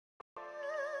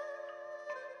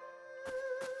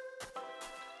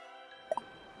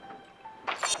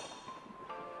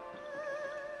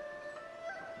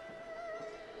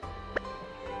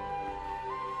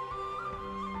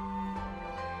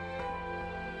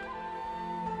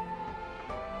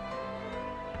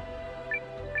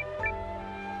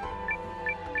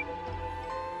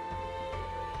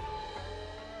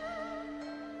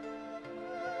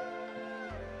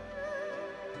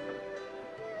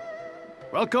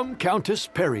Welcome, Countess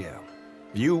Periel.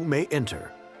 You may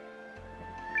enter.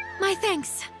 My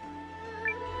thanks.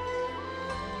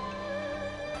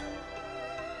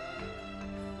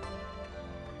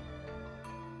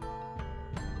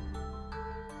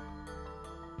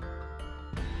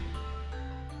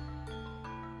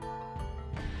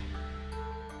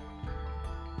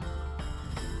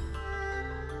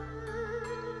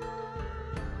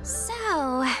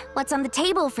 So, what's on the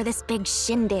table for this big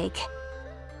shindig?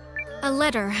 A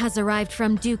letter has arrived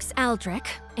from Dukes Aldrich,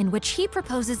 in which he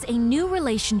proposes a new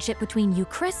relationship between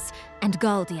Euchris and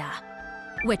Galdia,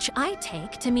 which I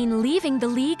take to mean leaving the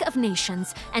League of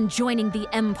Nations and joining the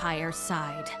Empire's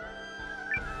side.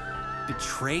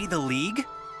 Betray the League?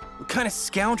 What kind of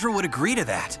scoundrel would agree to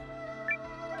that?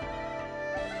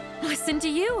 Listen to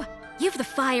you. You've the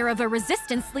fire of a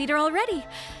resistance leader already.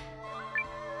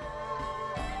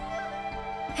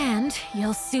 And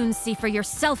you'll soon see for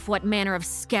yourself what manner of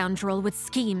scoundrel would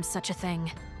scheme such a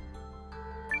thing.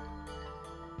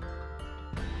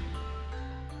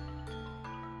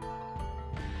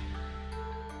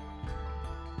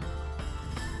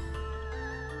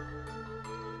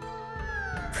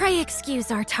 Pray excuse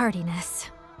our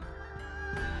tardiness.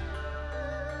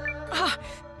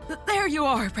 There you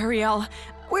are, Periel.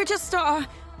 We're just,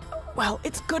 well,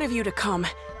 it's good of you to come.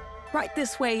 Right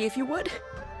this way, if you would.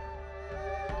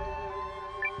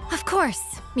 Of course,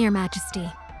 Your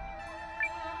Majesty.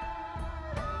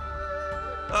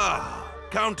 Ah,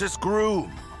 Countess Groom.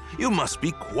 You must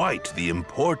be quite the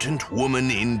important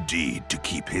woman indeed to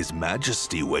keep His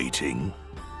Majesty waiting.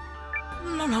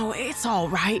 No, it's all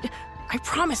right. I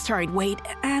promised her I'd wait,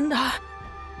 and,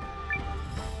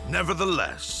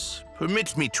 Nevertheless,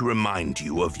 permit me to remind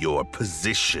you of your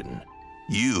position.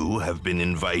 You have been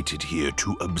invited here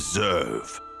to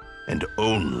observe, and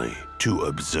only to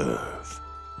observe.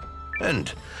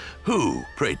 And who,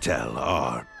 pray tell,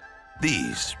 are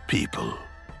these people?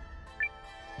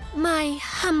 My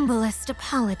humblest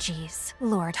apologies,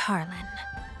 Lord Harlan.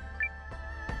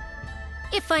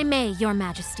 If I may, Your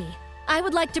Majesty, I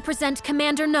would like to present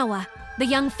Commander Noah, the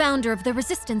young founder of the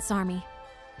Resistance Army.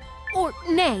 Or,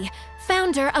 nay,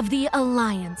 founder of the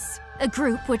Alliance, a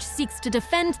group which seeks to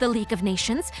defend the League of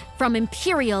Nations from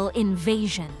Imperial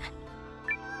invasion.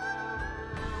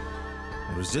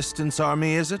 A Resistance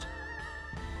Army, is it?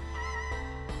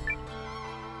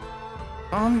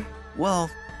 Well,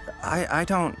 I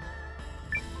don't...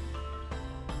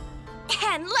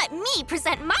 And let me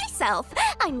present myself!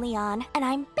 I'm Leon, and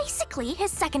I'm basically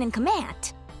his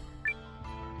second-in-command.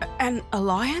 an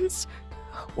alliance?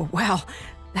 Well,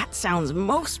 that sounds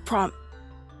most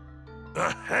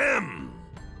Ahem!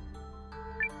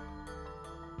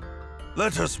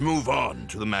 Let us move on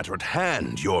to the matter at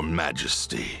hand, Your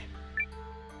Majesty.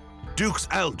 Dukes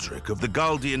Aldrich of the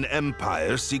Galdian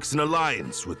Empire seeks an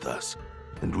alliance with us,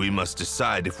 and we must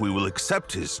decide if we will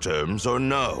accept his terms or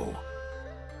no.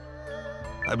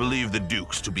 I believe the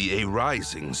Dukes to be a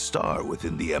rising star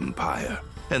within the Empire,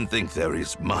 and think there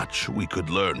is much we could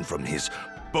learn from his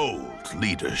bold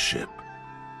leadership.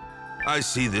 I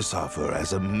see this offer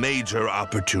as a major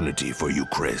opportunity for you,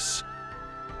 Chris.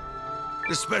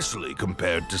 Especially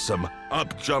compared to some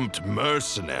up-jumped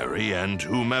mercenary and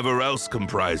whomever else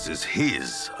comprises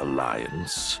his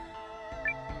alliance.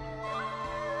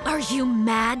 Are you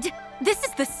mad? This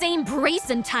is the same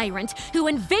brazen tyrant who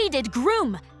invaded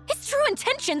Groom. His true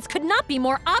intentions could not be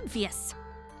more obvious.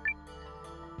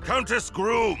 Countess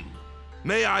Groom,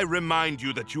 may I remind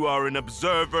you that you are an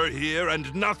observer here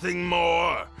and nothing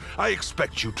more? I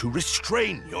expect you to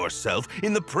restrain yourself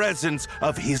in the presence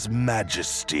of His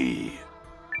Majesty.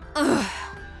 Ugh.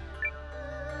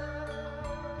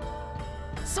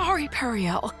 Sorry,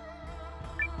 Periel.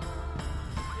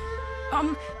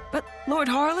 But Lord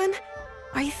Harlan,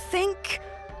 I think,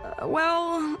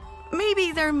 well,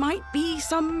 maybe there might be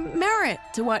some merit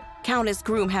to what Countess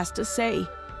Groom has to say.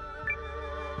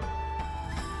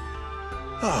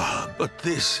 Ah, but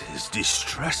this is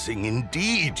distressing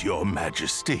indeed, Your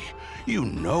Majesty. You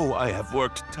know I have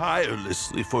worked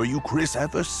tirelessly for you, Chris,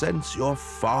 ever since your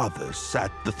father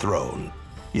sat the throne.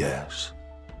 Yes.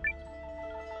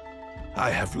 I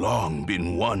have long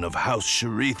been one of House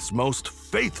Sharith's most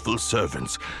faithful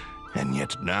servants, and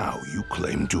yet now you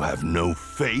claim to have no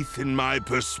faith in my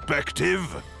perspective?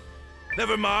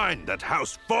 Never mind that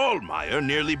House Fallmeyer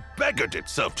nearly beggared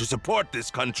itself to support this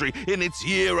country in its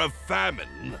year of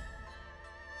famine.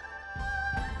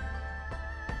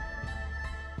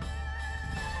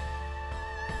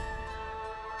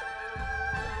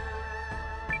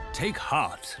 Take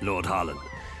heart, Lord Harlan.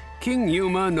 King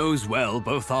Yuma knows well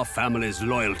both our family's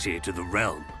loyalty to the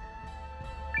realm.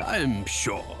 I'm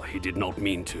sure he did not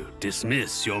mean to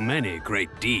dismiss your many great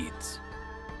deeds.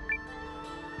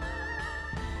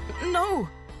 No,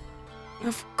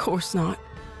 of course not.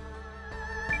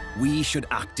 We should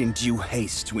act in due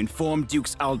haste to inform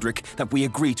Dukes Aldrich that we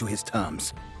agree to his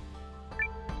terms.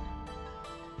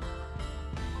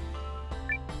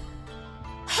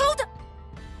 Hold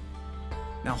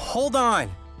Now hold on.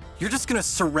 You're just gonna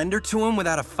surrender to him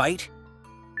without a fight?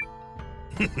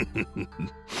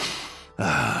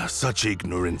 Such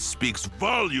ignorance speaks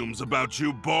volumes about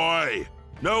you, boy.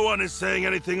 No one is saying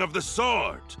anything of the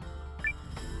sort.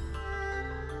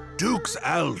 Dukes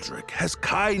Aldrich has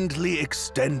kindly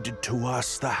extended to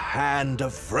us the hand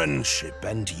of friendship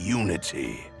and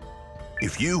unity.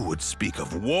 If you would speak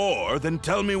of war, then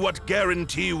tell me what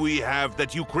guarantee we have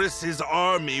that Euchris's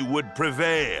army would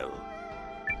prevail.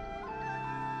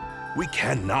 We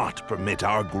cannot permit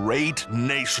our great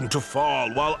nation to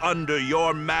fall while under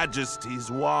your majesty's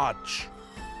watch.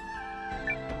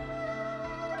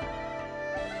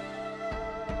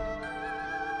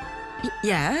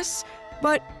 Yes,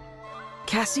 but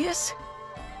Cassius?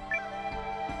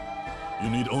 You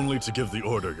need only to give the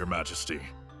order, Your Majesty,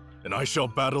 and I shall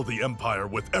battle the Empire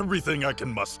with everything I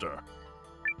can muster.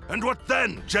 And what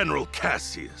then, General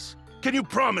Cassius? Can you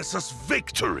promise us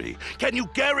victory? Can you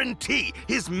guarantee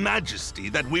His Majesty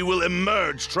that we will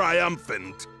emerge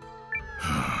triumphant?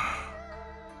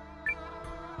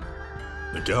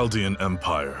 The Galdian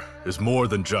Empire is more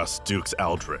than just Dukes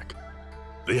Aldrich.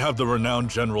 They have the renowned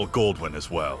General Goldwyn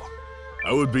as well.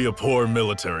 I would be a poor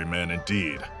military man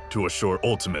indeed to assure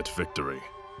ultimate victory.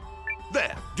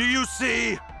 There, do you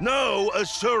see? No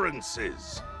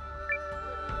assurances.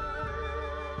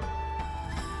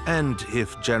 And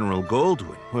if General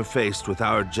Goldwyn were faced with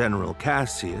our General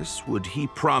Cassius, would he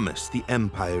promise the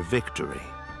Empire victory?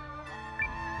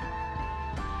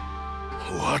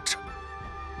 What?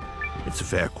 It's a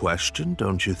fair question,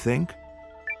 don't you think?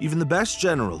 Even the best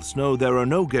generals know there are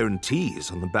no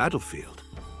guarantees on the battlefield.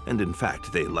 And in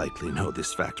fact, they likely know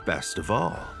this fact best of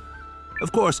all.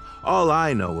 Of course, all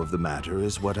I know of the matter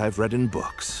is what I've read in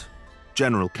books.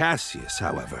 General Cassius,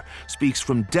 however, speaks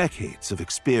from decades of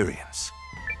experience.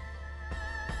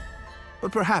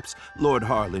 But perhaps, Lord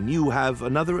Harlan, you have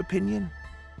another opinion?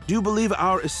 Do you believe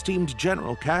our esteemed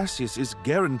General Cassius is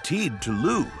guaranteed to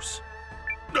lose?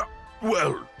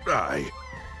 Well,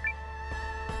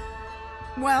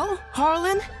 Well,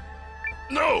 Harlan?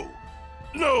 No!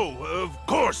 No, of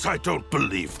course I don't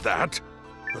believe that.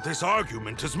 But this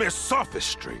argument is mere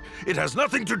sophistry. It has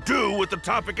nothing to do with the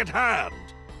topic at hand.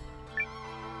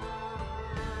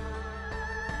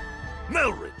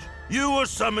 Melridge, you were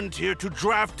summoned here to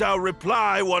draft our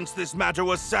reply once this matter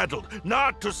was settled,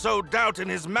 not to sow doubt in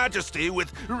His Majesty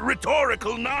with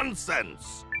rhetorical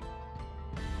nonsense.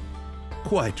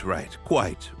 Quite right,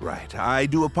 quite right. I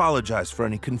do apologize for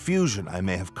any confusion I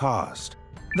may have caused.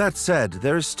 That said,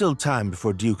 there is still time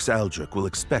before Dukes Aldrich will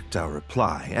expect our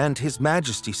reply, and His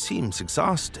Majesty seems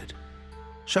exhausted.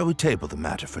 Shall we table the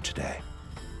matter for today?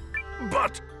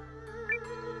 But...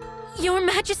 Your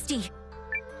Majesty!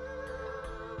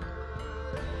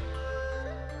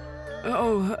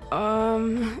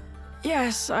 Oh,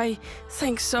 yes, I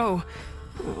think so.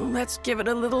 Let's give it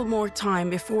a little more time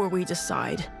before we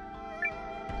decide.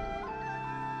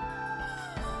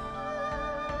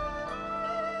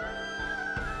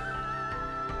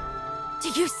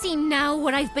 Do you see now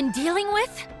what I've been dealing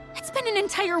with? It's been an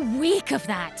entire week of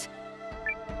that.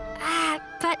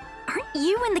 But aren't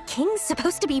you and the king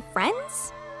supposed to be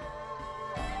friends?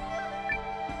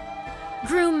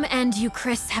 Groom and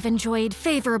Euchris have enjoyed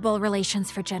favorable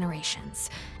relations for generations,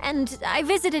 and I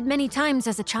visited many times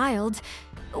as a child.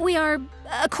 We are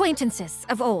acquaintances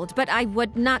of old, but I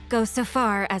would not go so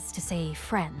far as to say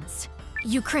friends.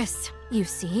 Euchris, you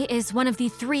see, is one of the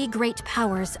 3 great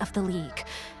powers of the League,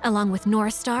 along with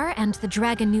Norstar and the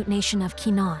Dragon Newt nation of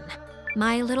Kinan.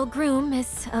 My little groom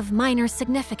is of minor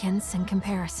significance in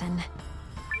comparison.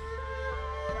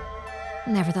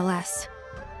 Nevertheless,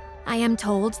 I am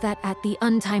told that at the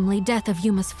untimely death of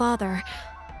Yuma's father,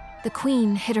 the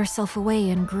Queen hid herself away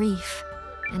in grief,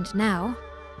 and now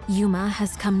Yuma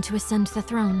has come to ascend the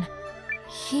throne.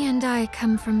 He and I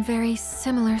come from very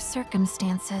similar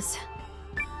circumstances.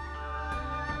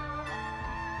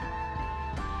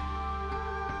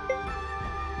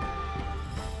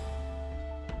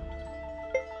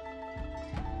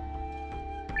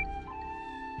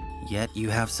 Yet you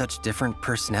have such different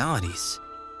personalities.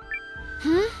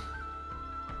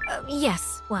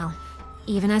 Yes, well,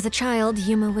 even as a child,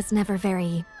 Yuma was never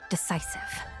very decisive.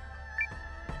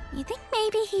 You think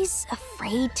maybe he's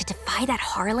afraid to defy that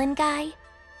Harlan guy?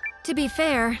 To be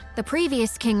fair, the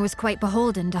previous king was quite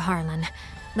beholden to Harlan.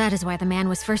 That is why the man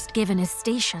was first given his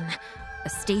station. A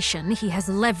station he has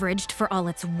leveraged for all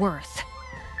it's worth.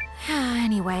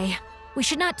 Anyway, we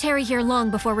should not tarry here long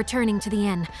before returning to the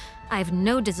inn. I have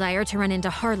no desire to run into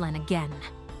Harlan again.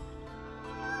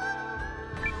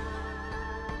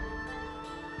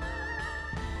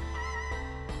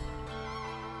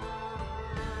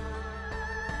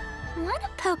 Want to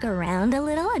poke around a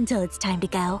little until it's time to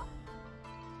go?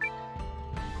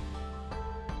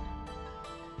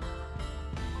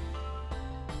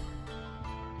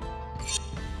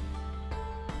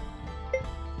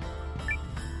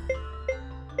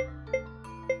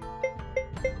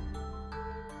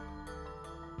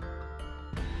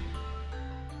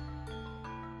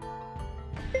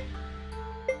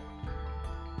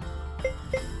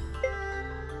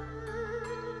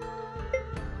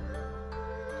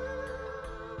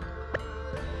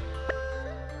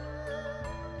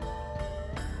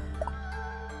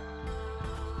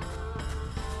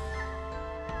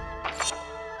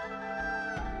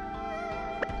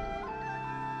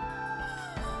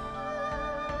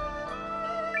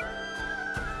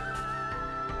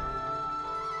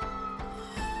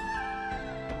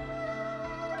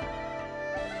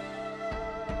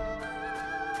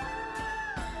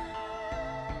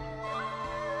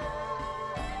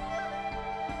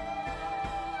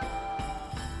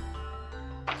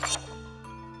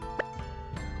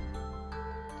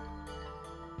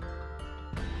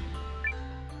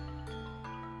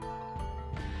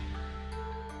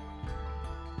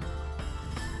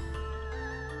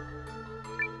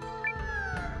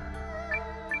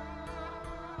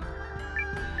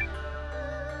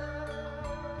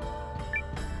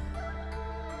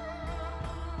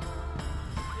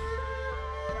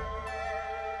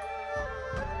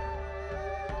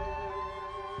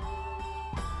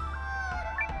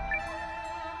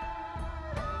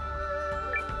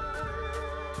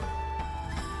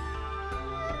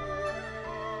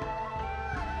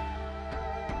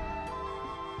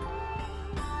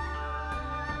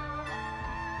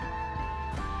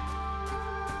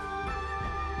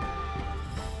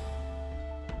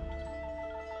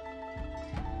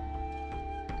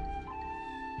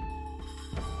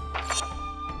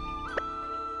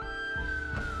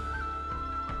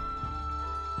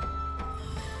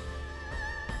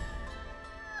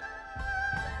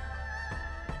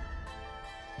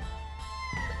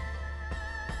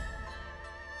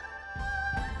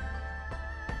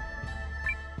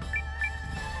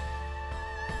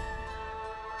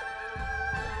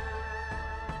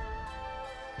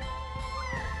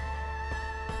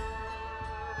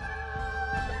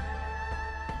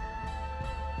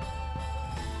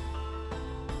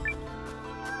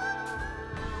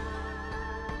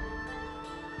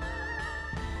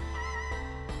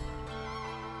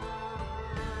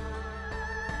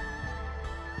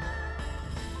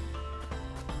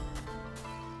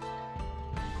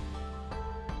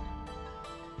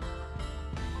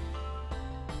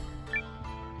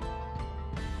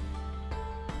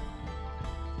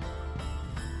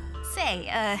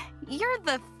 Say, you're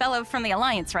the fellow from the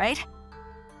Alliance, right?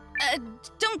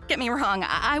 Don't get me wrong,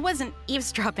 I wasn't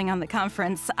eavesdropping on the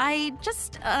conference. I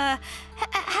just,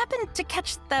 happened to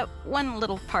catch that one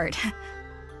little part.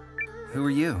 Who are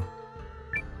you?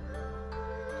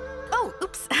 Oh,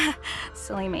 oops.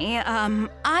 Silly me. I'm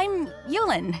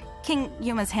Yulin, King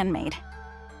Yuma's handmaid.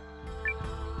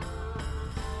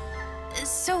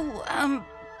 So,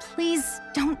 please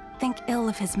don't think ill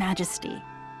of His Majesty.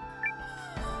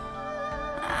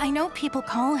 I know people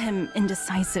call him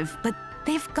indecisive, but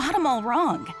they've got him all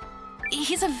wrong.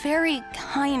 He's a very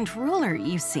kind ruler,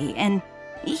 you see, and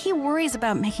he worries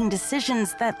about making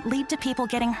decisions that lead to people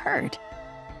getting hurt.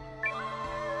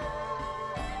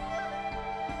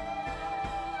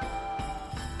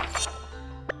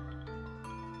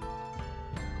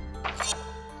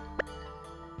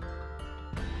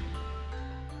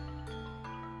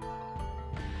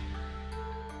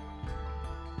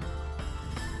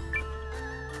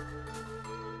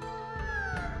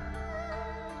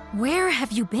 Where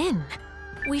have you been?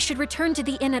 We should return to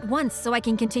the inn at once so I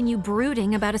can continue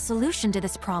brooding about a solution to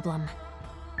this problem.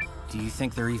 Do you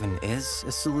think there even is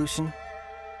a solution?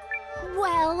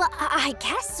 Well, I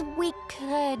guess we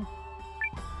could...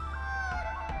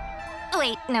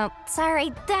 Wait, no,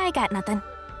 sorry, I got nothing.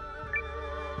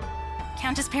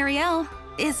 Countess Periel,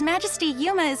 His Majesty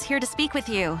Yuma is here to speak with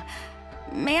you.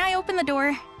 May I open the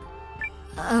door?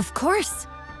 Of course.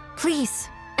 Please,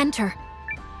 enter.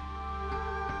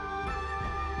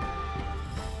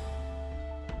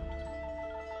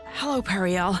 Hello,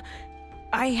 Periel.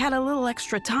 I had a little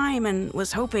extra time and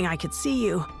was hoping I could see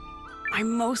you. I'm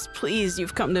most pleased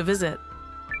you've come to visit.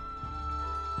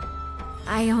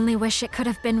 I only wish it could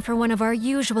have been for one of our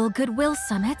usual goodwill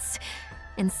summits,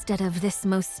 instead of this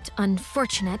most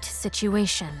unfortunate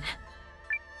situation.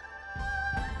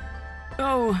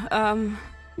 Oh,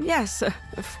 yes,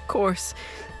 of course.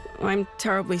 I'm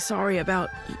terribly sorry about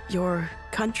your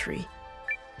country.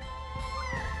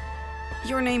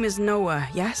 Your name is Noah,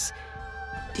 yes?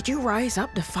 Did you rise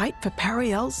up to fight for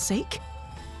Periel's sake?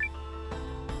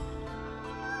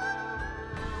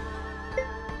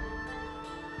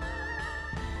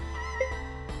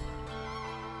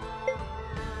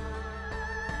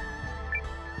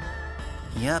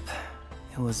 Yep,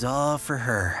 it was all for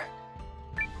her.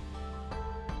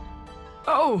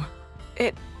 Oh,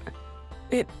 it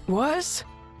was?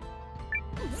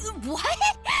 What?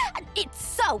 It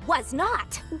so was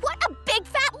not. What a big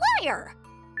fat liar!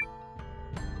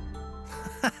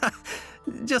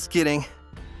 Just kidding.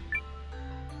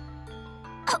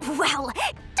 Well,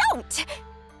 don't!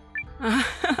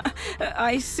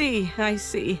 I see.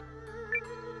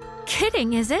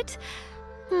 Kidding, is it?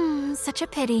 Such a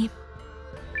pity.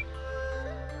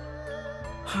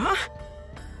 Huh?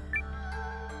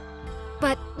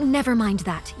 But never mind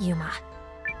that, Yuma.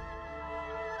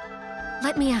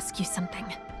 Let me ask you something.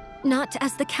 Not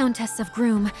as the Countess of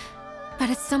Groom, but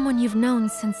as someone you've known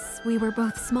since we were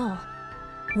both small.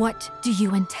 What do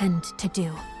you intend to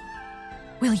do?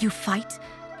 Will you fight?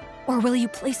 Or will you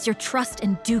place your trust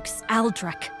in Dukes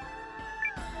Aldrich?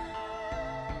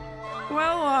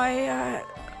 Well,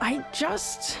 I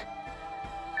just...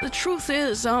 The truth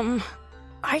is,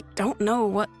 I don't know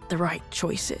what the right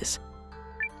choice is.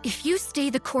 If you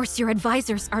stay the course your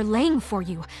advisors are laying for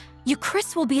you,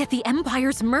 Chris will be at the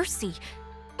Empire's mercy.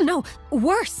 No,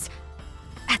 worse,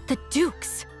 at the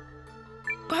Duke's.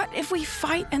 But if we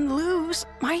fight and lose,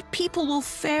 my people will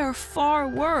fare far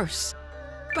worse.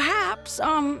 Perhaps,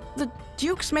 the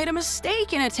Dukes made a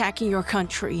mistake in attacking your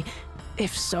country.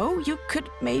 If so, you could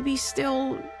maybe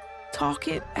still talk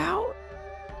it out?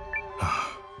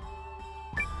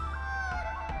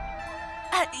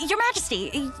 Your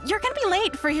Majesty, you're gonna be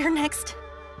late for your next...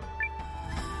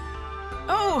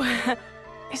 Oh,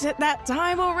 is it that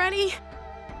time already?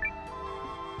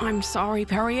 I'm sorry,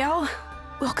 Periel.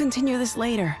 We'll continue this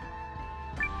later.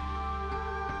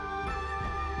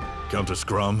 Countess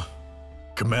Grum,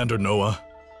 Commander Noah,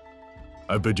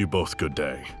 I bid you both good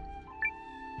day.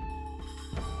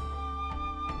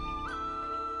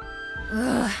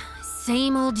 Ugh,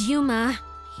 same old Yuma.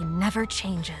 He never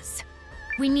changes.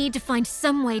 We need to find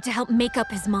some way to help make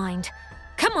up his mind.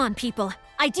 Come on, people.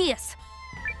 Ideas!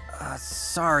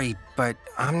 Sorry, but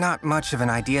I'm not much of an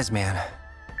ideas man.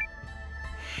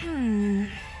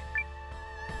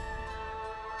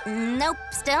 Nope,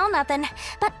 still nothing.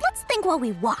 But let's think while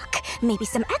we walk. Maybe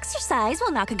some exercise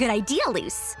will knock a good idea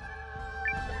loose.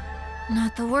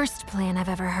 Not the worst plan I've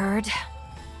ever heard.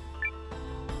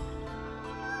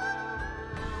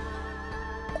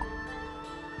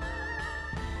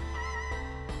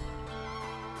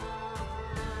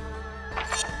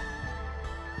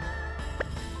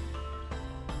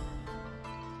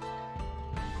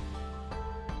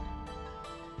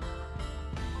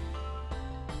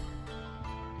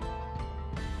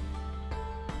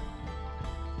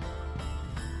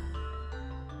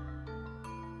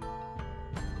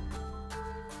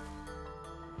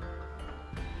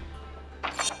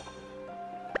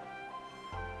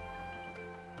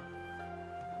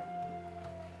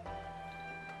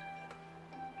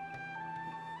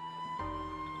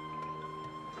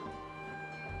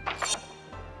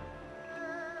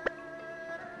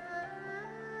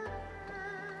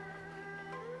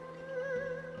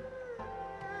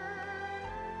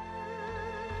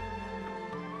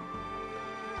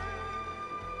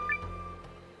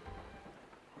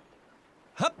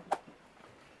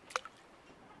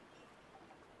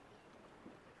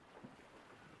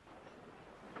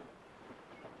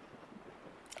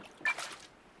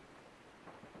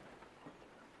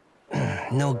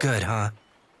 No good, huh?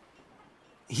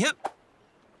 Yep.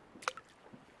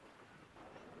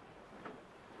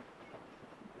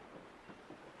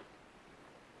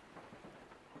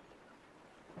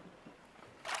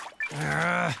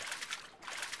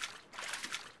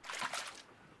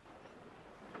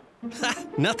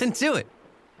 Nothing to it.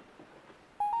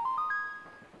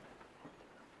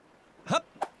 Hup.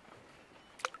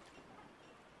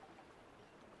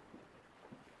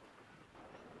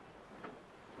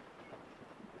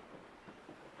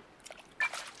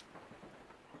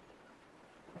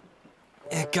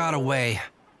 It got away.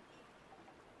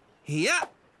 Yeah.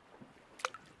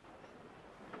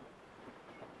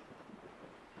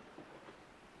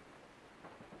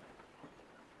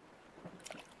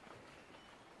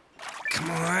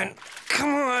 Come on,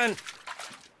 come on!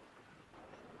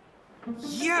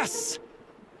 Yes!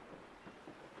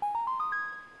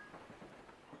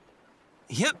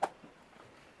 Yep.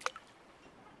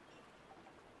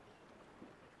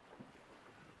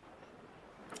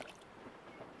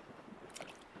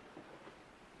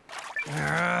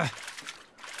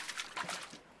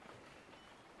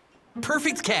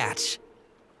 Perfect catch.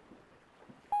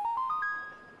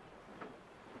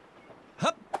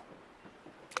 Hup.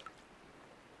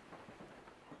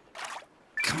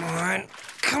 Come on,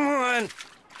 come on.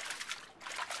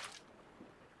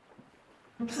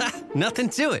 Ha, nothing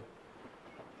to it.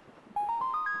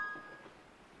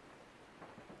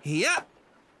 Yeah.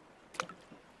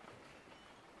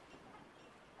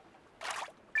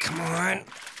 Come on,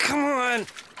 come on.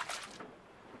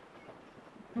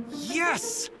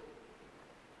 Yes.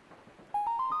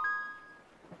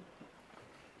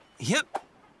 Yep.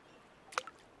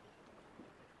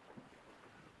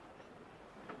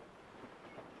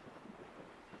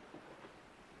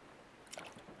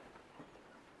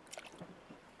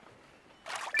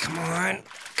 Come on,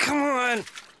 come on.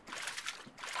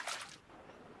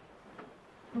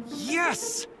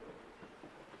 Yes.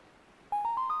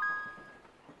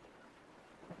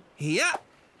 Yeah.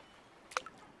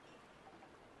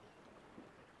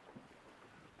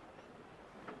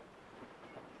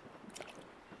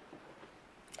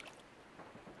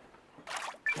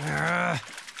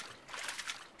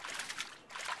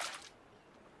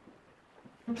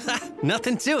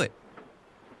 Nothing to it.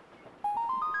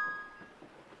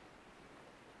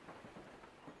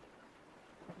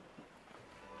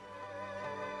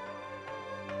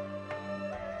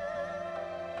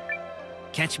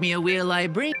 Catch me a wheel I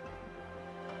bring.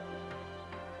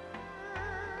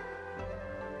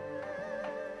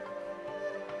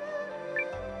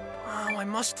 Oh, I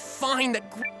must find that.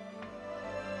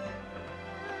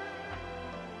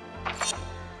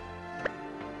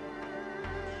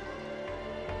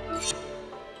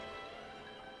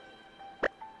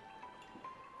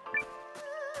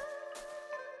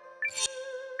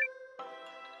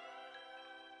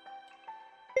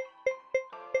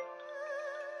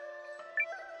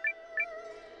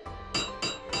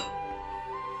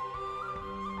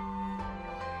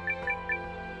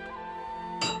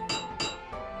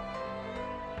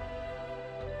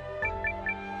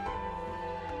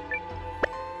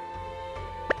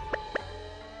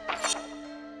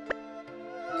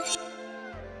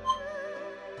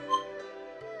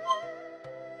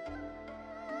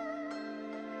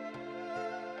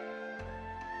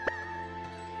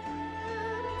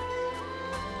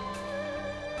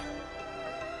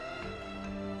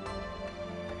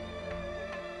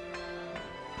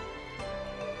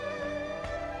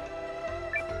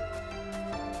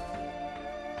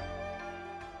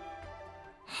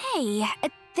 Hey,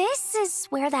 this is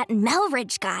where that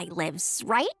Melridge guy lives,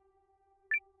 right?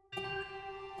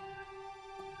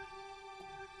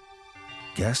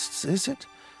 Guests, is it?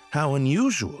 How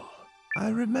unusual. I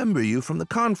remember you from the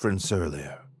conference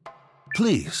earlier.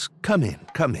 Please, come in,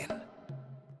 come in.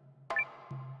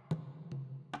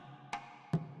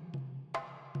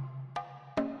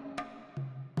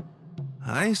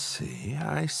 I see,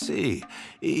 I see.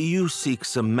 You seek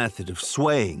some method of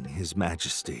swaying His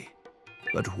Majesty.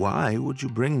 But why would you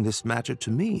bring this matter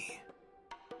to me?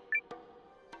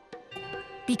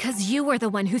 Because you were the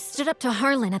one who stood up to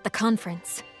Harlan at the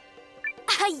conference.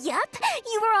 Yup.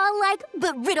 You were all like,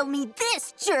 but riddle me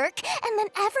this, jerk. And then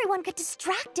everyone got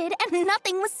distracted and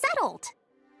nothing was settled.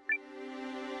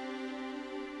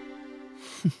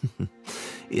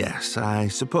 Yes, I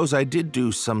suppose I did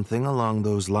do something along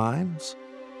those lines.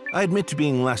 I admit to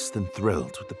being less than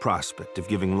thrilled with the prospect of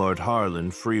giving Lord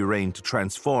Harlan free rein to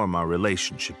transform our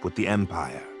relationship with the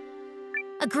Empire.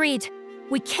 Agreed.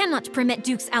 We cannot permit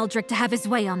Dukes Aldrich to have his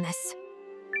way on this.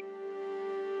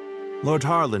 Lord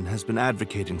Harlan has been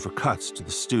advocating for cuts to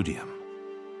the studium.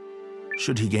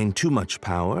 Should he gain too much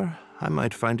power, I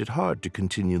might find it hard to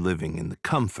continue living in the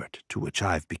comfort to which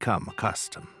I've become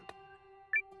accustomed.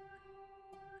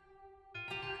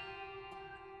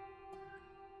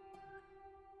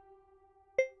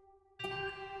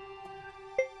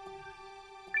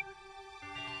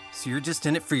 So you're just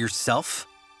in it for yourself?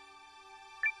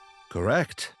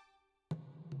 Correct.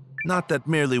 Not that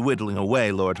merely whittling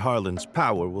away Lord Harlan's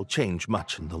power will change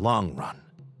much in the long run.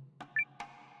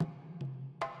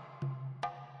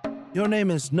 Your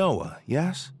name is Noah,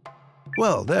 yes?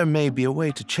 Well, there may be a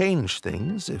way to change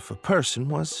things if a person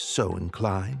was so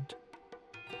inclined.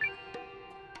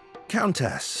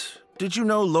 Countess, did you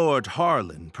know Lord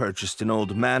Harlan purchased an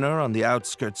old manor on the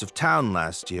outskirts of town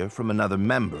last year from another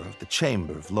member of the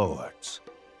Chamber of Lords?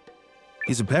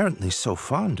 He's apparently so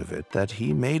fond of it that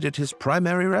he made it his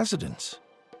primary residence.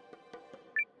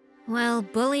 Well,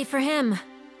 bully for him.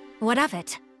 What of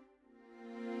it?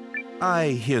 I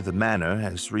hear the manor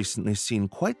has recently seen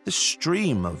quite the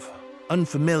stream of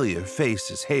unfamiliar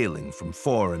faces hailing from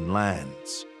foreign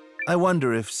lands. I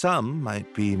wonder if some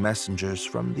might be messengers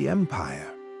from the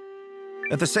Empire.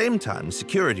 At the same time,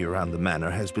 security around the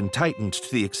manor has been tightened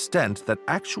to the extent that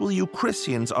actual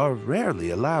Eucrisians are rarely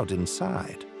allowed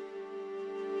inside.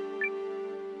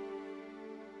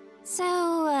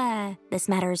 So, this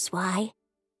matters why?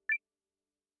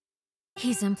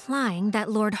 He's implying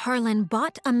that Lord Harlan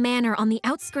bought a manor on the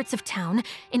outskirts of town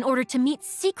in order to meet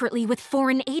secretly with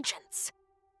foreign agents.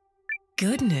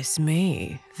 Goodness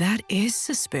me, that is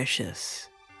suspicious.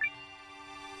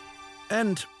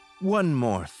 And one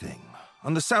more thing.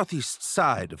 On the southeast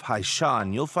side of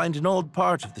Hishahn, you'll find an old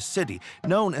part of the city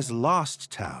known as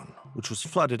Lost Town, which was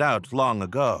flooded out long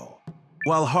ago.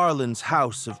 While Harlan's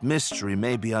House of Mystery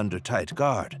may be under tight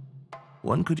guard,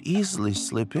 one could easily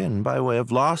slip in by way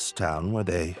of Lost Town were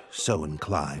they so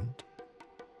inclined.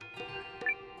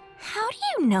 How do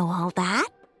you know all that?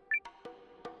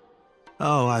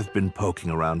 Oh, I've been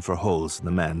poking around for holes in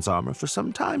the man's armor for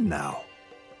some time now.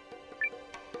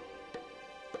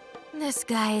 This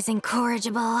guy is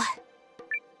incorrigible.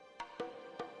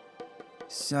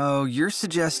 So you're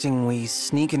suggesting we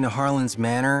sneak into Harlan's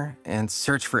manor and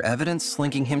search for evidence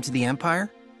linking him to the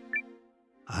Empire?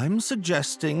 I'm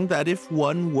suggesting that if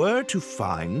one were to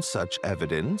find such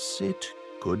evidence, it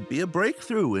could be a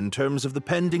breakthrough in terms of the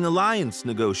pending alliance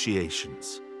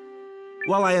negotiations.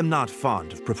 While I am not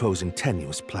fond of proposing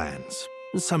tenuous plans,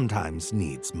 sometimes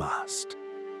needs must.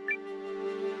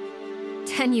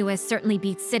 Tenuous certainly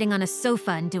beats sitting on a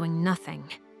sofa and doing nothing.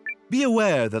 Be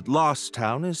aware that Lost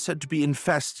Town is said to be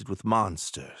infested with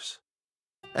monsters.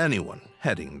 Anyone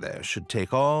heading there should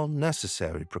take all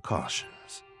necessary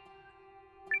precautions.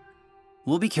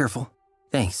 We'll be careful.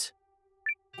 Thanks.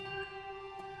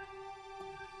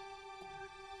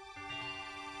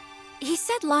 He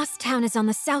said Lost Town is on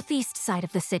the southeast side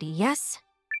of the city, yes?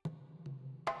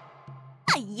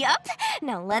 Yup!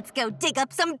 Now let's go dig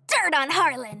up some dirt on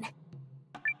Harlan!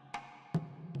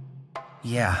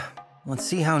 Yeah, let's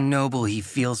see how noble he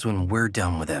feels when we're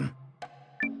done with him.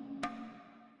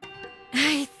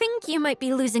 I think you might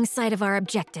be losing sight of our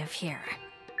objective here.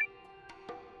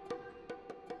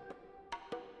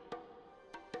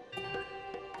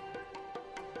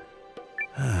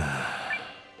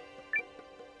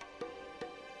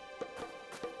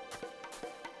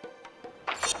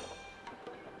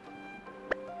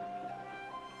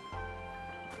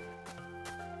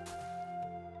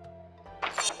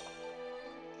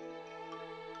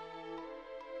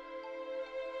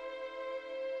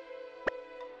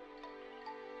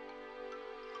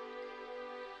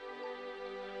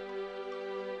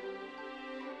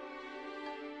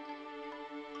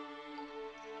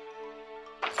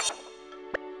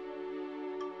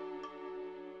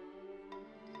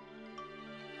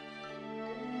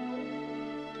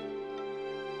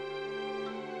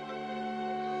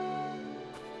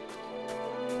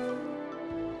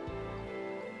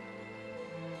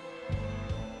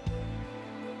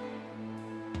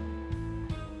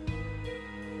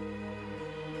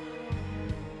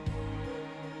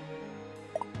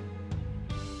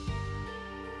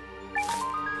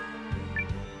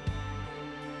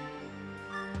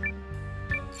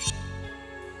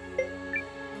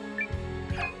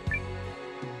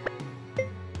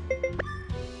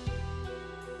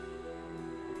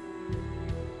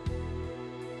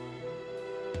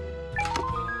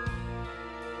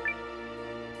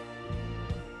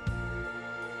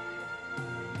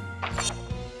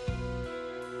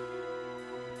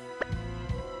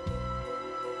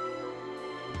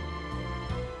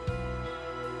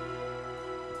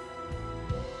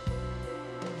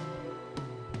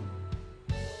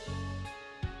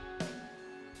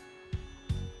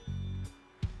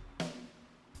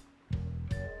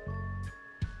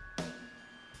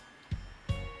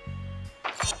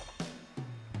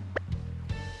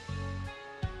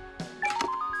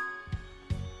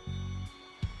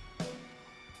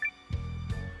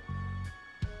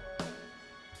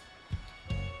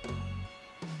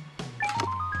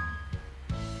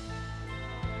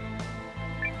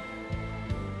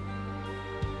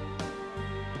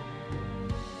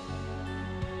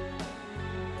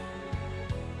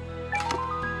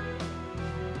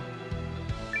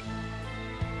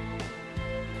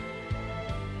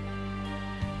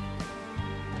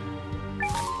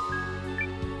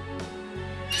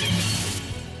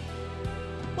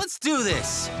 Let's do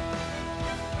this!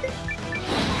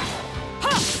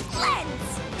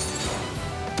 Lens!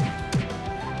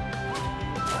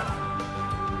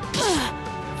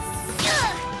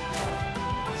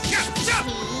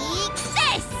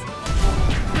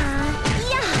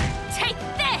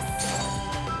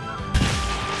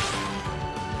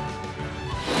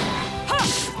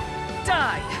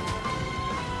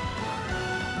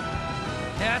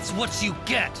 what you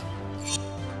get!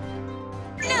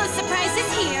 No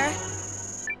surprises here.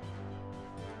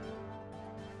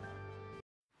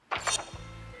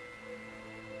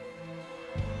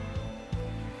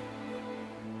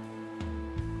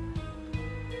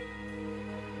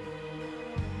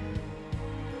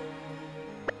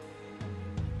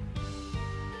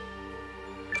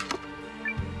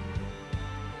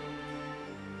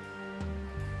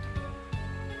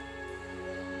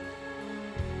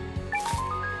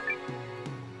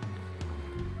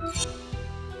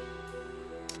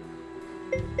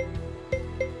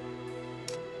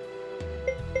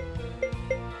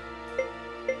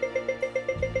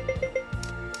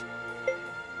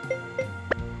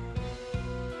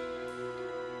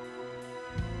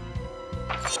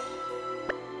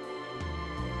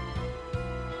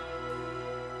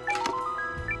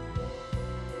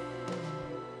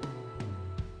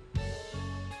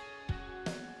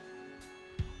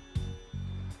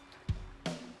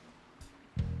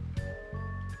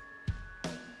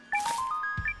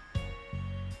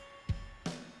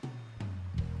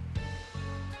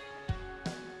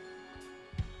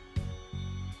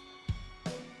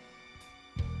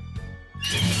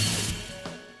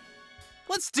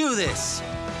 Let's do this!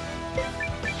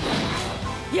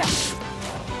 Yeah!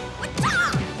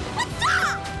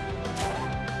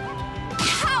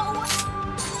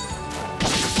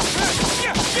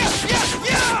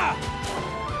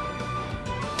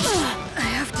 I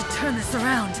have to turn this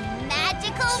around.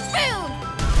 Magical rune!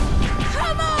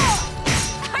 Come on!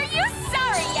 Are you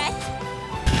sorry yet?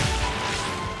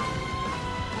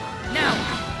 Now!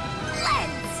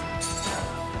 Lens!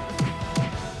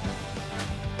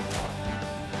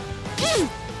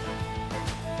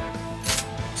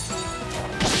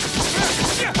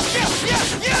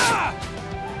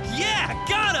 Yeah,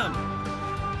 got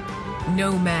him!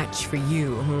 No match for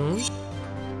you, huh?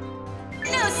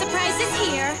 No surprises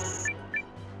here.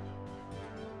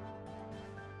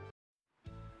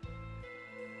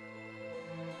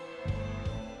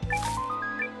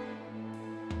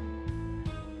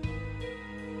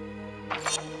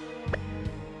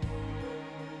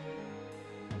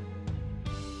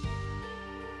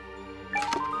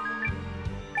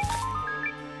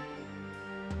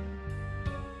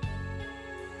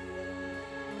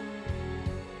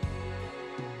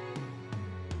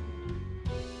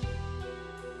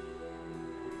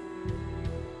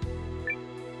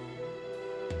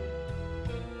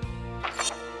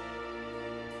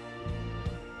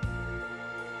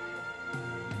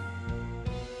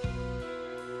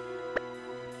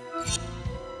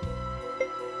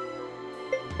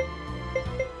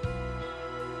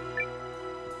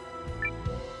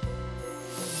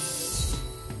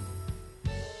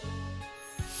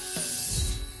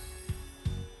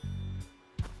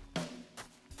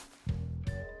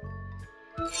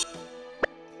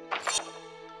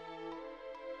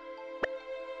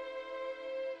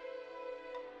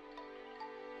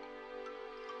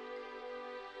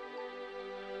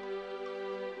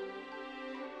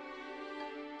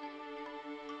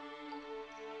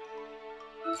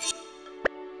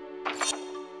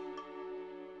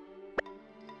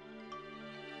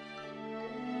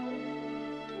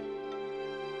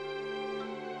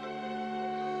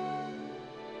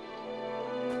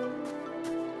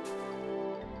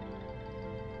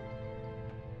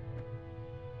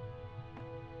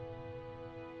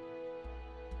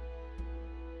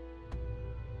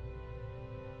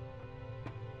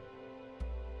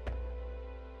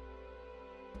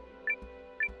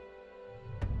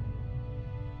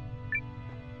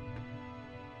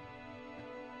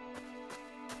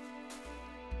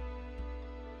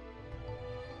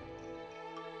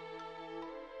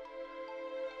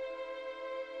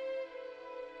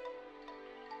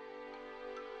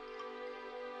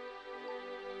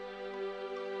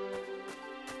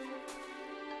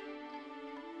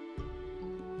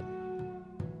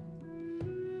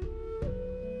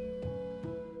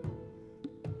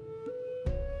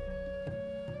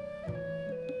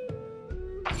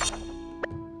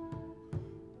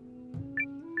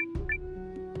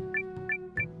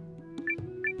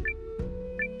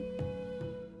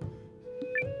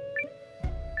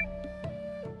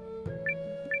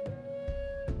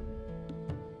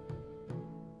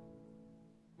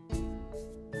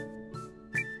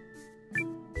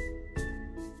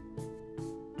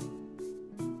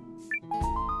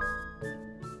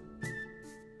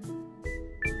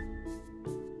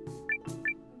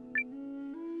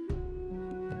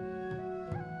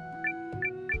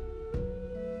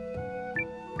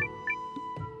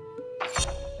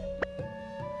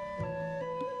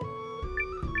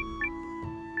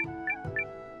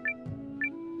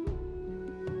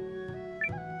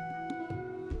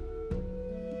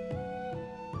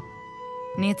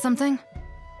 Need something?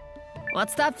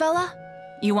 What's that, fella?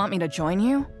 You want me to join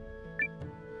you?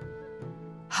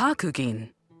 Hakugin,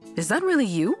 is that really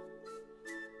you?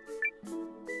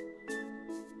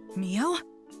 Mio?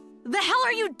 The hell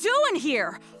are you doing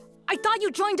here? I thought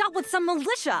you joined up with some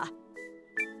militia.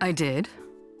 I did.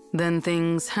 Then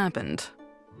things happened.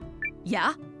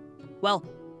 Yeah? Well,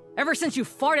 ever since you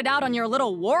farted out on your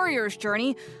little warrior's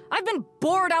journey, I've been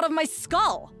bored out of my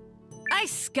skull. I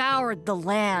scoured the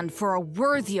land for a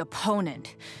worthy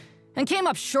opponent, and came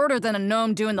up shorter than a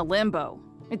gnome doing the limbo.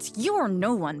 It's you or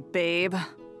no one, babe.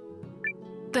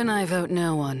 Then I vote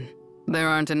no one. There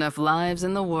aren't enough lives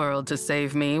in the world to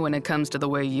save me when it comes to the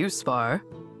way you spar.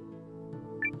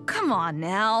 Come on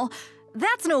now.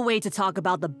 That's no way to talk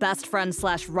about the best friend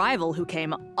slash rival who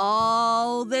came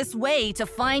all this way to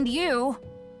find you.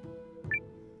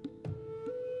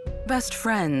 Best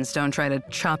friends don't try to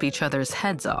chop each other's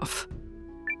heads off.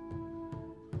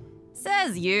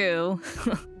 Says you.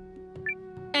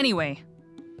 Anyway,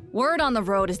 word on the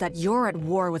road is that you're at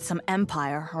war with some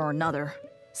empire or another.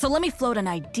 So let me float an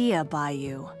idea by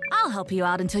you. I'll help you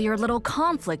out until your little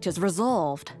conflict is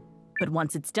resolved. But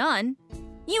once it's done,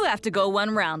 you have to go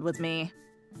one round with me.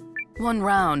 One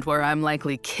round where I'm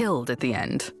likely killed at the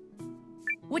end.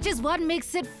 Which is what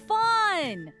makes it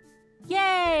fun!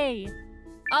 Yay!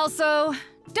 Also,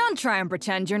 don't try and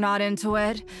pretend you're not into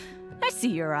it. I see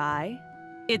your eye.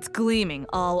 It's gleaming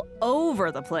all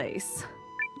over the place.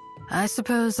 I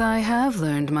suppose I have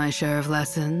learned my share of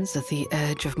lessons at the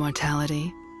edge of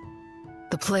mortality.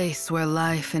 The place where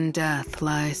life and death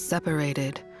lie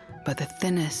separated by the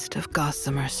thinnest of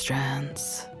gossamer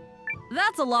strands.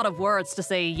 That's a lot of words to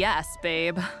say yes,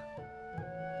 babe.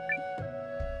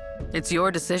 It's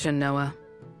your decision, Noah.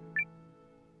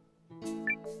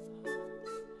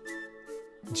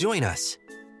 Join us.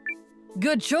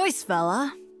 Good choice,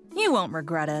 fella. You won't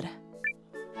regret it.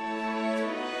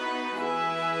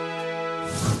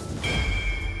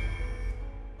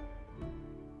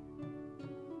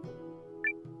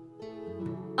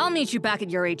 I'll meet you back at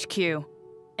your HQ.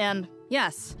 And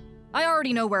yes, I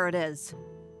already know where it is.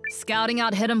 Scouting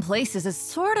out hidden places is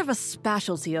sort of a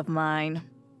specialty of mine.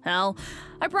 Hell,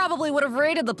 I probably would have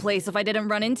raided the place if I didn't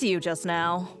run into you just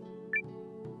now.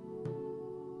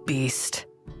 Beast.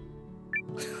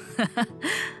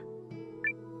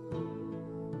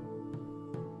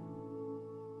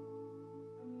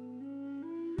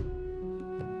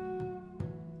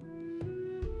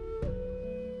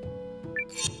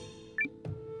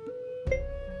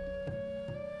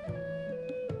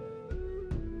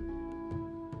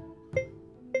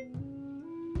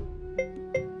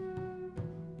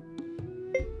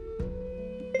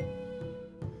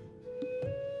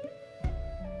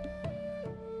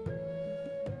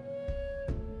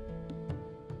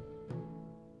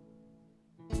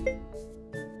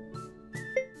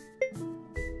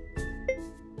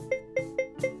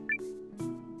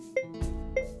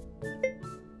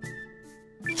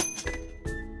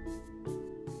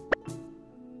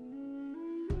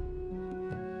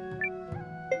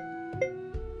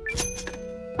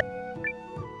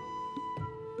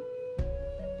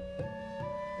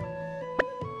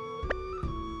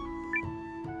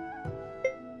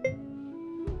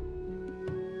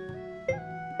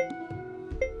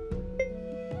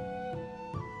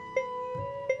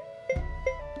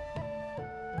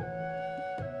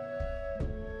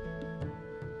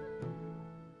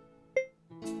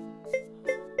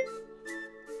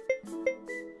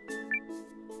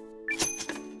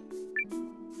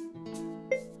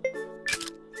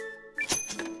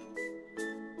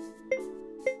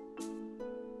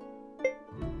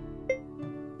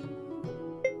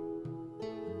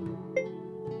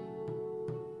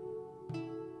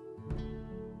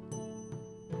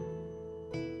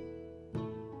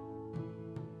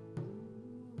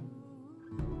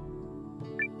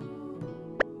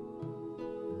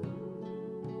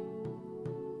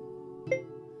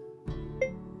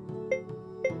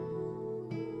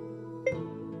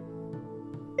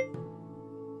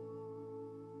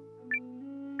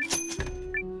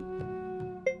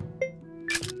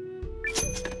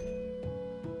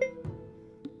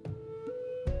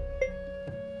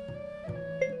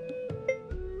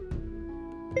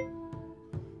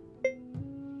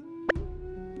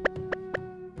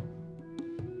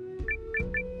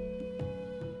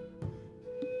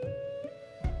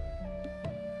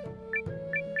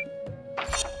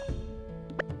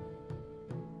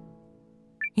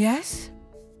 Yes?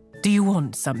 Do you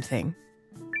want something?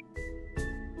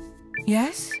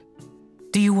 Yes?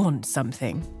 Do you want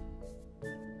something?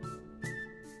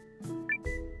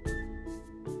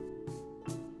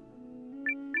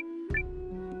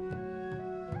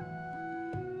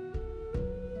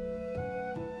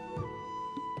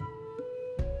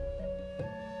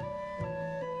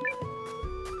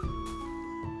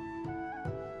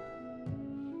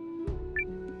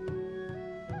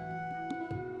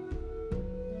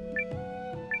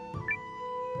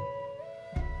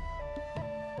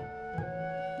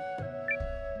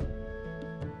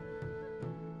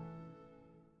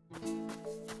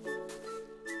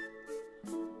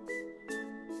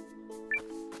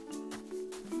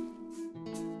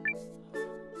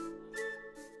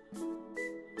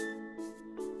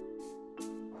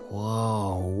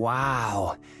 Whoa,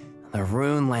 wow. The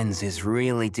rune lenses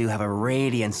really do have a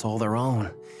radiance all their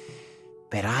own.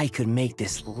 Bet I could make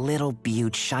this little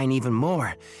beaut shine even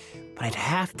more, but I'd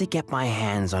have to get my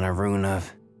hands on a rune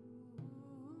of...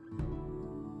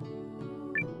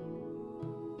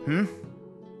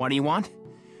 What do you want?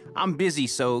 I'm busy,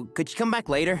 so could you come back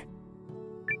later?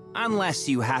 Unless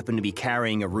you happen to be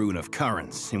carrying a rune of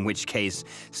currents, in which case,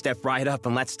 step right up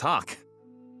and let's talk.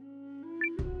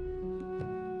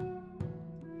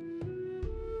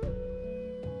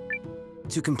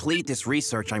 To complete this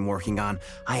research I'm working on,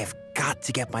 I have got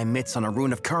to get my mitts on a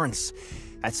rune of currents.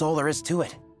 That's all there is to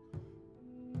it.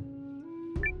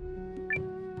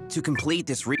 To complete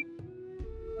this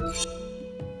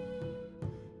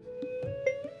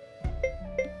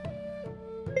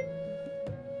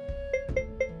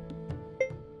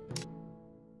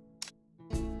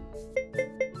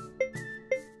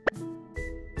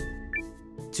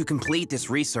To complete this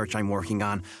research I'm working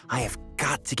on, I have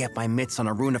got to get my mitts on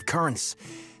a rune of currents.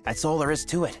 That's all there is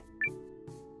to it.